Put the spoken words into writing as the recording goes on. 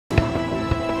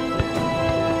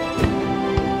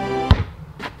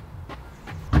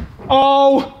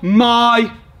Oh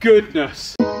my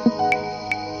goodness.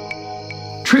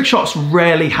 Trick shots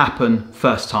rarely happen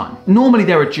first time. Normally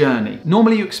they're a journey.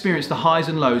 Normally you experience the highs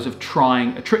and lows of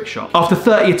trying a trick shot. After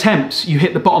 30 attempts, you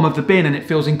hit the bottom of the bin and it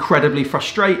feels incredibly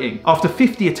frustrating. After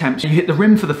 50 attempts, you hit the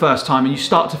rim for the first time and you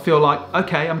start to feel like,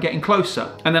 okay, I'm getting closer.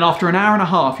 And then after an hour and a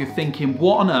half, you're thinking,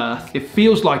 what on earth? It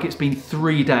feels like it's been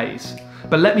 3 days.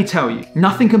 But let me tell you,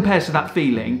 nothing compares to that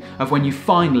feeling of when you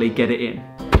finally get it in.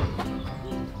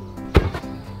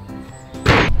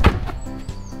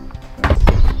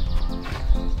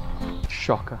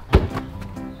 Shocker.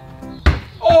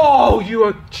 Oh, you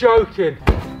are joking.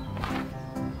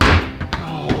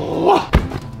 Oh.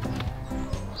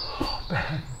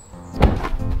 Ben.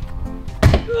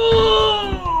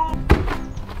 Oh.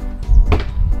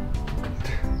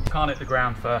 Can't hit the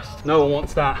ground first. No one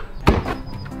wants that.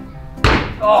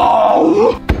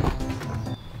 Oh!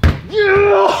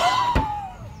 Yeah!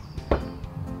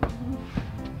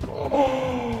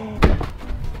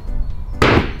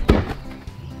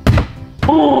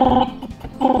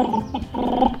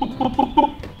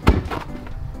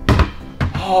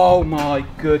 Oh my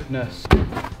goodness.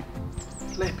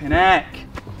 Flipping heck.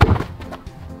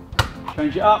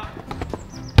 Change it up.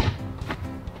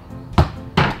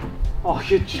 Oh,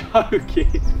 you're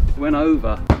joking. Went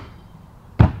over.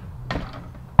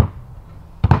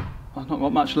 I've not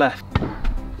got much left.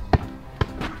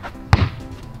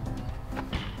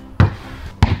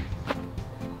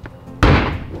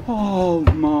 Oh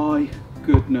my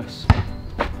goodness.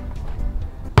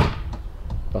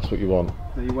 That's what you want.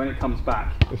 When it comes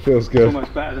back, it feels good. It's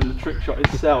almost better than the trick shot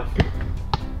itself.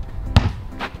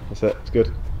 That's it, it's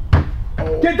good.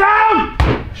 Oh. Get down!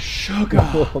 Sugar.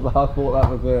 I thought that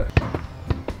was it.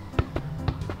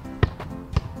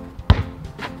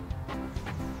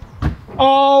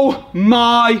 Oh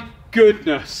my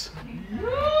goodness.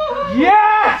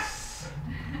 Yes!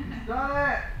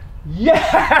 Done it!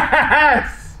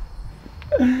 Yes!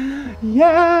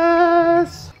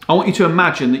 Yes! I want you to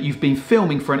imagine that you've been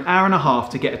filming for an hour and a half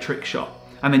to get a trick shot,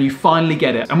 and then you finally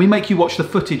get it, and we make you watch the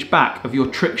footage back of your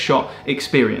trick shot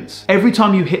experience. Every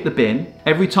time you hit the bin,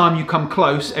 every time you come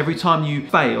close, every time you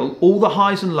fail, all the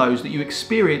highs and lows that you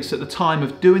experienced at the time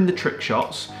of doing the trick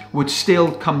shots would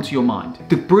still come to your mind.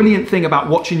 The brilliant thing about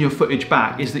watching your footage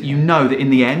back is that you know that in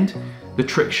the end, the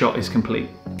trick shot is complete.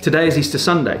 Today is Easter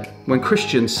Sunday, when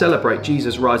Christians celebrate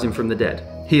Jesus rising from the dead.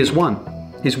 He has won.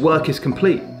 His work is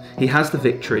complete. He has the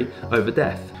victory over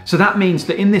death. So that means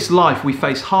that in this life we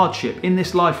face hardship, in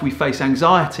this life we face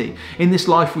anxiety, in this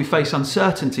life we face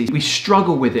uncertainty. We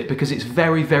struggle with it because it's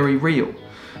very, very real.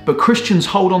 But Christians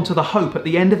hold on to the hope at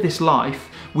the end of this life.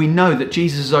 We know that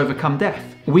Jesus has overcome death.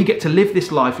 We get to live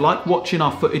this life like watching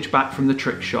our footage back from the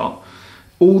trick shot.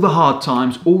 All the hard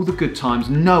times, all the good times,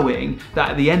 knowing that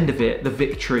at the end of it, the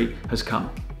victory has come.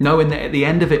 Knowing that at the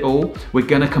end of it all, we're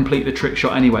gonna complete the trick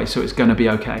shot anyway, so it's gonna be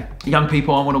okay. Young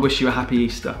people, I wanna wish you a happy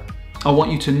Easter. I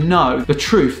want you to know the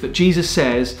truth that Jesus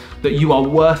says that you are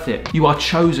worth it, you are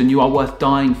chosen, you are worth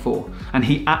dying for, and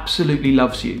he absolutely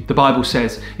loves you. The Bible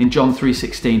says in John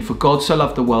 3:16, "For God so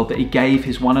loved the world that he gave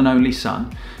his one and only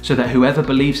Son, so that whoever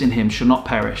believes in him shall not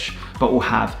perish, but will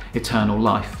have eternal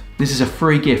life." This is a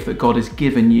free gift that God has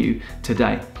given you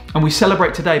today. And we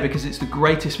celebrate today because it's the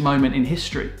greatest moment in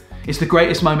history. It's the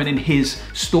greatest moment in his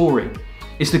story.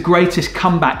 It's the greatest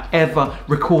comeback ever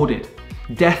recorded.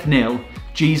 Death nil,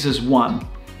 Jesus won.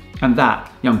 And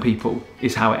that, young people,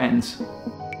 is how it ends.